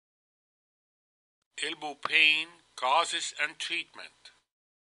Elbow pain, causes and treatment.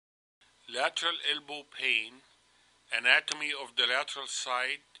 Lateral elbow pain, anatomy of the lateral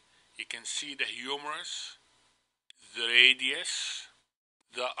side. You can see the humerus, the radius.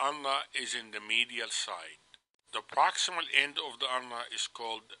 The ulna is in the medial side. The proximal end of the ulna is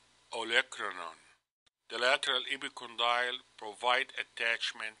called olecranon. The lateral epicondyle provide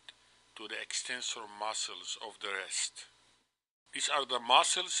attachment to the extensor muscles of the wrist. These are the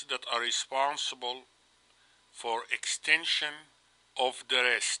muscles that are responsible for extension of the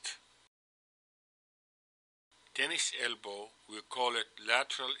wrist. Tennis elbow, we call it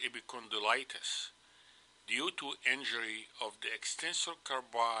lateral epicondylitis due to injury of the extensor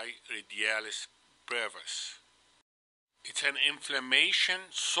carpi radialis brevis. It's an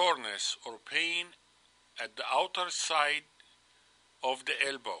inflammation, soreness, or pain at the outer side of the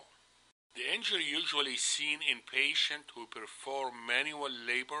elbow. The injury usually seen in patients who perform manual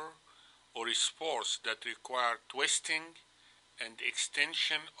labor or sports that require twisting and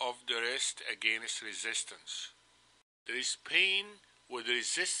extension of the wrist against resistance. There is pain with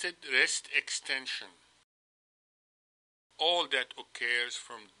resisted wrist extension. All that occurs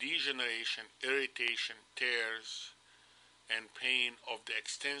from degeneration, irritation, tears, and pain of the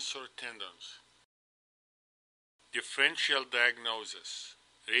extensor tendons. Differential diagnosis: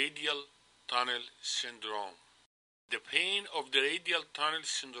 radial tunnel syndrome. The pain of the radial tunnel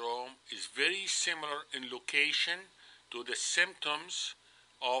syndrome is very similar in location to the symptoms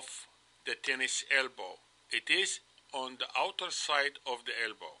of the tennis elbow. It is on the outer side of the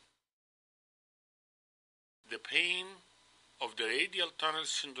elbow. The pain of the radial tunnel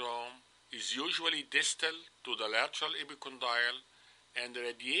syndrome is usually distal to the lateral epicondyle and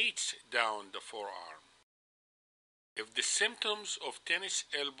radiates down the forearm. If the symptoms of tennis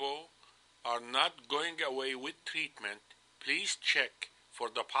elbow are not going away with treatment, please check for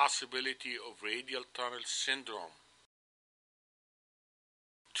the possibility of radial tunnel syndrome.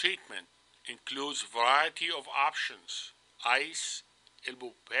 Treatment includes variety of options: ice,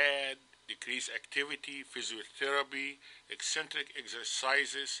 elbow pad, decreased activity, physiotherapy, eccentric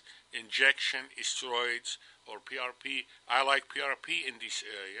exercises, injection, steroids, or PRP. I like PRP in this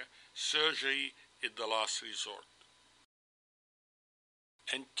area. Surgery is the last resort.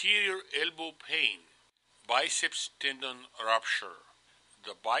 Anterior elbow pain, biceps tendon rupture.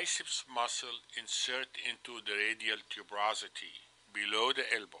 The biceps muscle insert into the radial tuberosity below the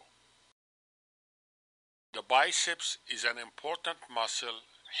elbow. The biceps is an important muscle,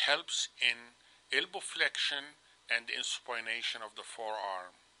 helps in elbow flexion and insupination of the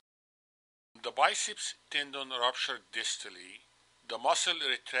forearm. The biceps tendon rupture distally, the muscle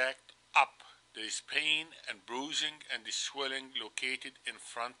retract up. There is pain and bruising and swelling located in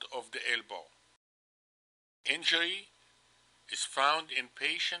front of the elbow. Injury is found in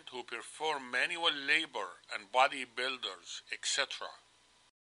patients who perform manual labor and bodybuilders, etc.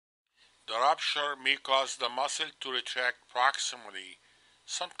 The rupture may cause the muscle to retract proximally,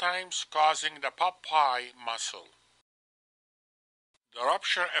 sometimes causing the papilla muscle. The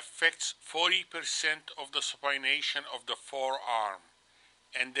rupture affects 40% of the supination of the forearm,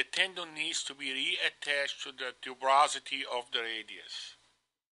 and the tendon needs to be reattached to the tuberosity of the radius.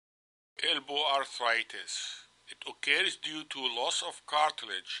 Elbow arthritis. It occurs due to loss of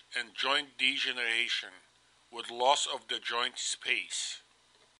cartilage and joint degeneration with loss of the joint space.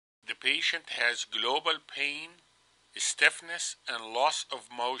 The patient has global pain, stiffness, and loss of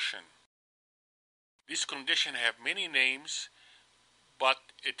motion. This condition has many names, but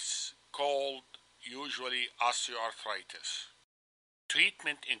it's called usually osteoarthritis.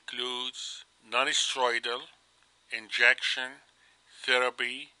 Treatment includes non-steroidal, injection,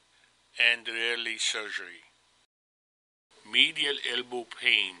 therapy, and rarely surgery. Medial elbow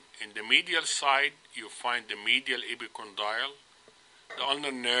pain. In the medial side, you find the medial epicondyle, the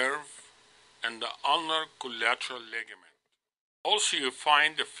ulnar nerve, and the ulnar collateral ligament. Also, you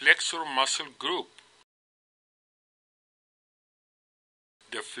find the flexor muscle group.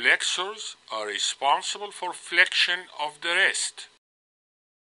 The flexors are responsible for flexion of the wrist.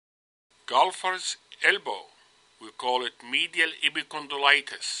 Golfer's elbow, we call it medial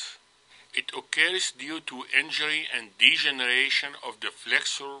epicondylitis. It occurs due to injury and degeneration of the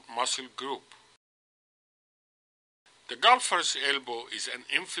flexor muscle group. The golfer's elbow is an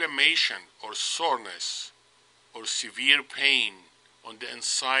inflammation or soreness or severe pain on the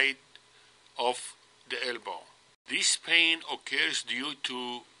inside of the elbow. This pain occurs due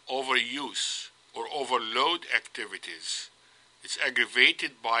to overuse or overload activities. It's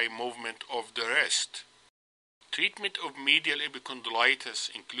aggravated by movement of the wrist. Treatment of medial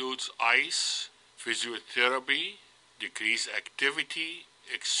epicondylitis includes ice, physiotherapy, decreased activity,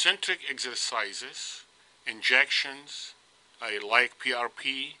 eccentric exercises, injections, like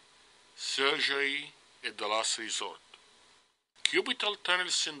PRP, surgery at the last resort. Cubital tunnel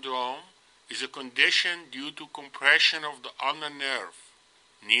syndrome is a condition due to compression of the ulnar nerve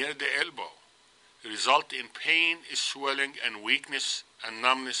near the elbow, result in pain, swelling, and weakness and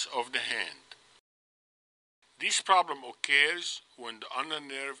numbness of the hand. This problem occurs when the ulnar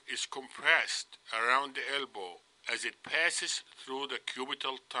nerve is compressed around the elbow as it passes through the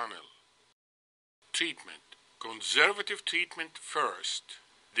cubital tunnel. Treatment: conservative treatment first,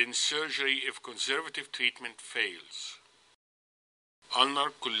 then surgery if conservative treatment fails. Ulnar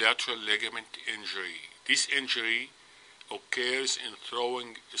collateral ligament injury. This injury occurs in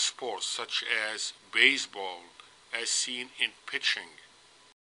throwing sports such as baseball, as seen in pitching.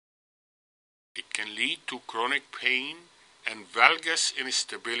 It can lead to chronic pain and valgus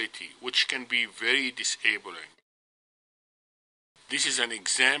instability, which can be very disabling. This is an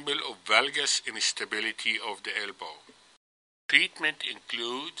example of valgus instability of the elbow. Treatment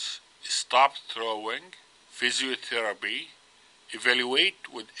includes stop throwing, physiotherapy,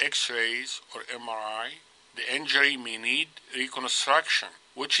 evaluate with X-rays or MRI. The injury may need reconstruction,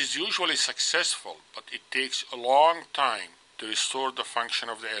 which is usually successful, but it takes a long time to restore the function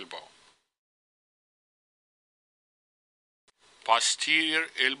of the elbow. Posterior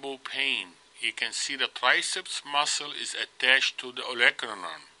elbow pain. You can see the triceps muscle is attached to the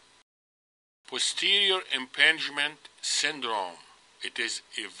olecranon. Posterior impingement syndrome. It is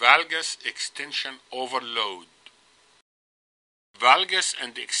a valgus extension overload. Valgus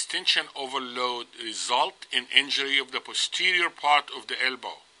and extension overload result in injury of the posterior part of the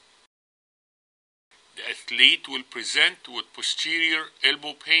elbow. The athlete will present with posterior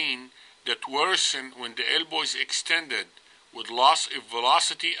elbow pain that worsen when the elbow is extended, with loss of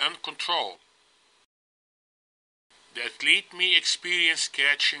velocity and control. The athlete may experience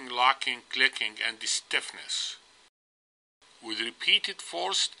catching, locking, clicking, and stiffness. With repeated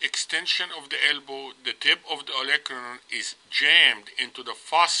forced extension of the elbow, the tip of the olecranon is jammed into the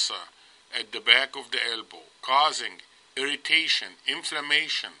fossa at the back of the elbow, causing irritation,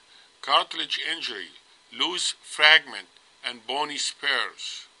 inflammation, cartilage injury, loose fragment, and bony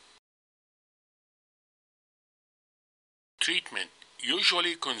spurs. Treatment: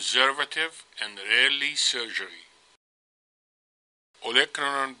 usually conservative and rarely surgery.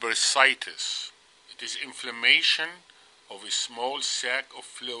 Olecranon bursitis. It is inflammation of a small sac of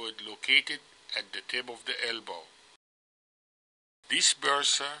fluid located at the tip of the elbow. This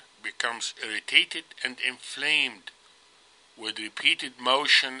bursa becomes irritated and inflamed with repeated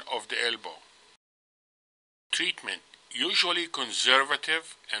motion of the elbow. Treatment: usually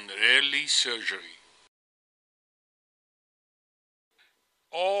conservative and rarely surgery.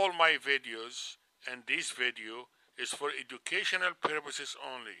 All my videos and this video is for educational purposes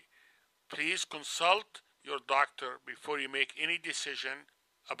only. Please consult your doctor before you make any decision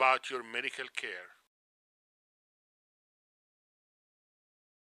about your medical care.